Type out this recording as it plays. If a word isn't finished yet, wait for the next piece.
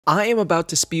I am about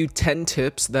to spew 10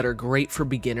 tips that are great for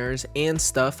beginners and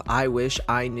stuff I wish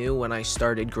I knew when I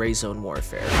started Gray Zone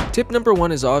Warfare. Tip number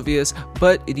 1 is obvious,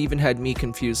 but it even had me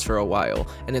confused for a while,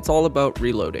 and it's all about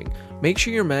reloading. Make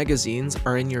sure your magazines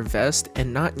are in your vest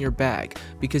and not in your bag,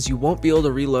 because you won't be able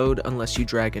to reload unless you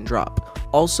drag and drop.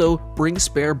 Also, bring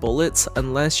spare bullets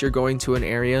unless you're going to an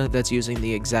area that's using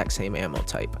the exact same ammo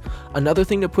type. Another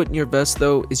thing to put in your vest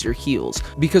though is your heals,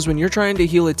 because when you're trying to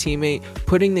heal a teammate,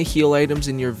 putting the heal items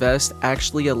in your vest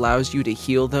actually allows you to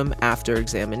heal them after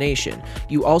examination.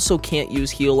 You also can't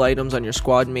use heal items on your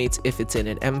squad mates if it's in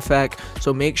an MFAC,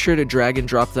 so make sure to drag and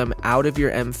drop them out of your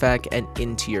MFAC and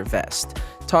into your vest.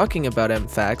 Talking about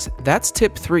MFACs, that's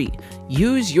tip 3.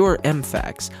 Use your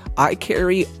MFACs. I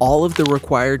carry all of the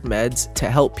required meds to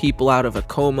help people out of a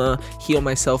coma, heal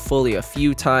myself fully a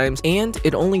few times, and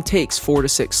it only takes 4 to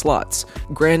 6 slots.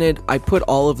 Granted, I put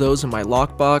all of those in my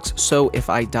lockbox, so if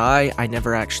I die, I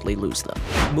never actually lose them.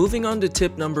 Moving on to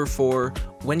tip number 4,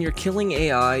 when you're killing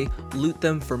AI, loot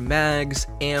them for mags,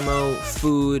 ammo,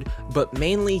 food, but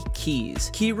mainly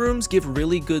keys. Key rooms give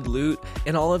really good loot,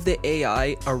 and all of the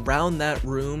AI around that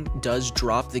room does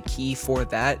drop the key for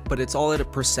that, but it's all at a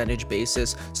percentage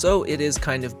basis, so it is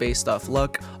kind of based off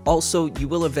luck. Also, you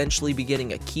will eventually be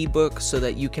getting a key book so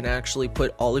that you can actually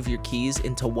put all of your keys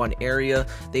into one area.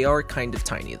 They are kind of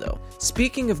tiny though.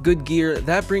 Speaking of good gear,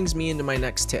 that brings me into my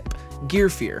next tip. Gear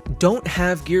fear. Don't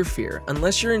have gear fear.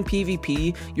 Unless you're in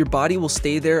PvP, your body will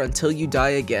stay there until you die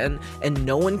again, and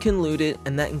no one can loot it,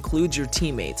 and that includes your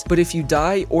teammates. But if you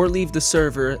die or leave the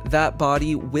server, that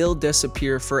body will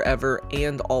disappear forever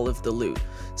and all of the loot.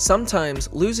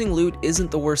 Sometimes losing loot isn't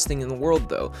the worst thing in the world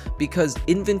though, because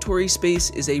inventory space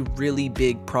is a really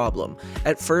big problem.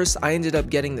 At first, I ended up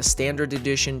getting the standard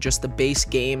edition, just the base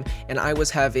game, and I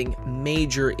was having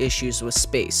major issues with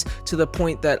space, to the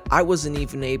point that I wasn't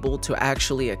even able to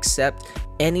actually accept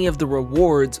any of the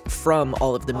rewards from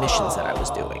all of the missions that I was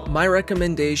doing. My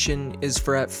recommendation is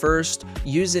for at first,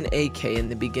 use an AK in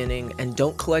the beginning and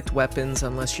don't collect weapons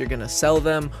unless you're gonna sell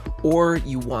them or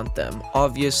you want them.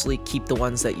 Obviously, keep the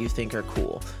ones that you think are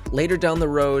cool. Later down the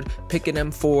road, pick an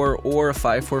M4 or a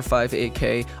 545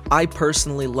 AK. I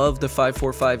personally love the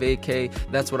 545 AK.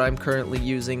 That's what I'm currently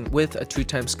using with a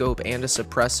 2x scope and a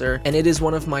suppressor, and it is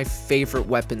one of my favorite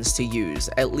weapons to use,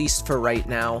 at least for right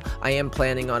now. I am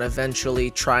planning on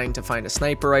eventually trying to find a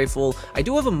sniper rifle. I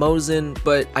do have a Mosin,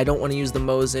 but I don't want to use the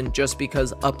Mosin just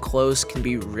because up close can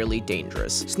be really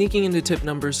dangerous. Sneaking into tip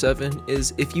number 7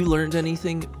 is, if you learned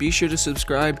anything, be sure to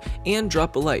subscribe and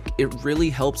drop a like. It really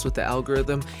helps with the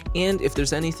algorithm, and if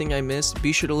there's anything I missed,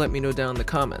 be sure to let me know down in the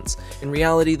comments. In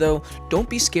reality though, don't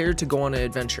be scared to go on an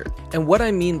adventure. And what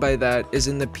I mean by that is,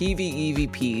 in the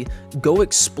PvEvP, go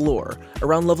explore.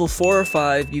 Around level 4 or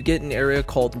 5, you get an area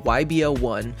called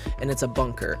YBL1, and it's a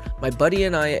bunker. My buddy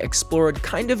and I explored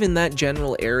kind of in that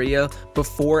general area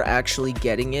before actually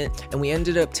getting it, and we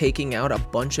ended up taking out a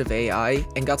bunch of AI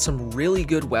and got some really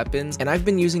good weapons, and I've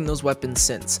been using those weapons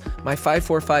since. My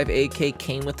 545 AK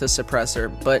came with a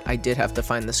suppressor, but I did have to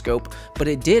find the scope, but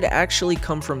it did actually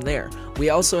come from there. We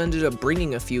also ended up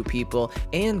bringing a few people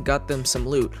and got them some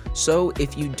loot. So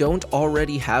if you don't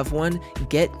already have one,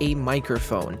 get a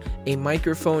microphone. A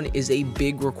microphone is a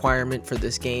big requirement for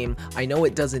this game. I know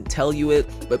it doesn't tell you it,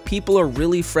 but people are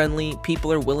really friendly,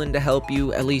 people are willing to help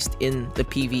you, at least in the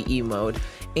PvE mode.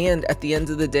 And at the end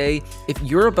of the day, if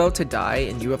you're about to die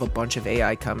and you have a bunch of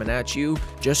AI coming at you,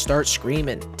 just start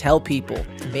screaming, tell people.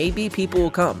 Maybe people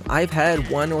will come. I've had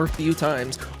one or a few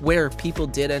times where people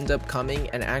did end up coming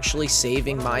and actually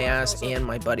saving my ass and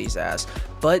my buddy's ass.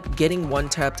 But getting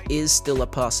one-tapped is still a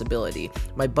possibility.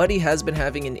 My buddy has been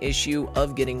having an issue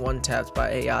of getting one-tapped by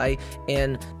AI,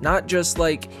 and not just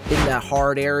like in the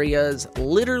hard areas,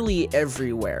 literally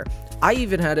everywhere. I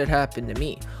even had it happen to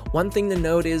me. One thing to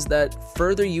note is that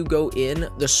further you go in,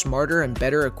 the smarter and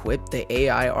better equipped the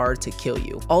AI are to kill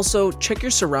you. Also, check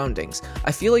your surroundings.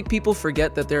 I feel like people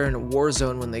forget that they're in a war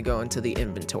zone when they go into the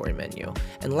inventory menu.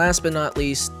 And last but not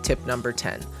least, tip number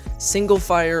 10, single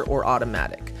fire or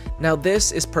automatic. Now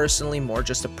this is personally more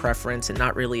just a preference and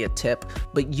not really a tip,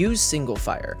 but use single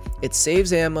fire. It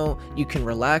saves ammo, you can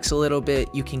relax a little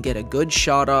bit, you can get a good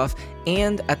shot off,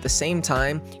 and at the same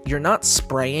time, you're not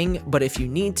spraying, but if you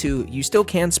need to, you still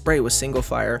can spray with single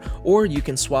fire, or you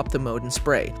can swap the mode and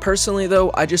spray. Personally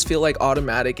though, I just feel like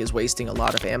automatic is wasting a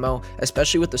lot of ammo,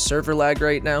 especially with the server lag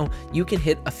right now. You can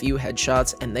hit a few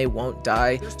headshots and they won't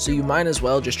die, so you might as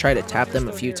well just try to tap them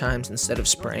a few times instead of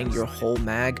spraying your whole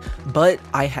mag. But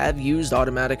I have used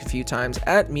automatic a few times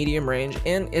at medium range,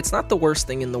 and it's not the worst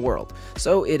thing in the world,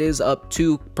 so it is up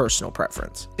to personal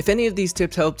preference. If any of these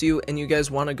tips helped you and you guys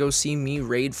want to go see see me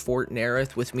raid Fort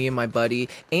Nerith with me and my buddy,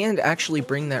 and actually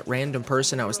bring that random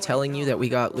person I was telling you that we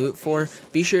got loot for,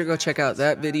 be sure to go check out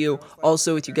that video.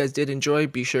 Also, if you guys did enjoy,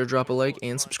 be sure to drop a like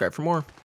and subscribe for more.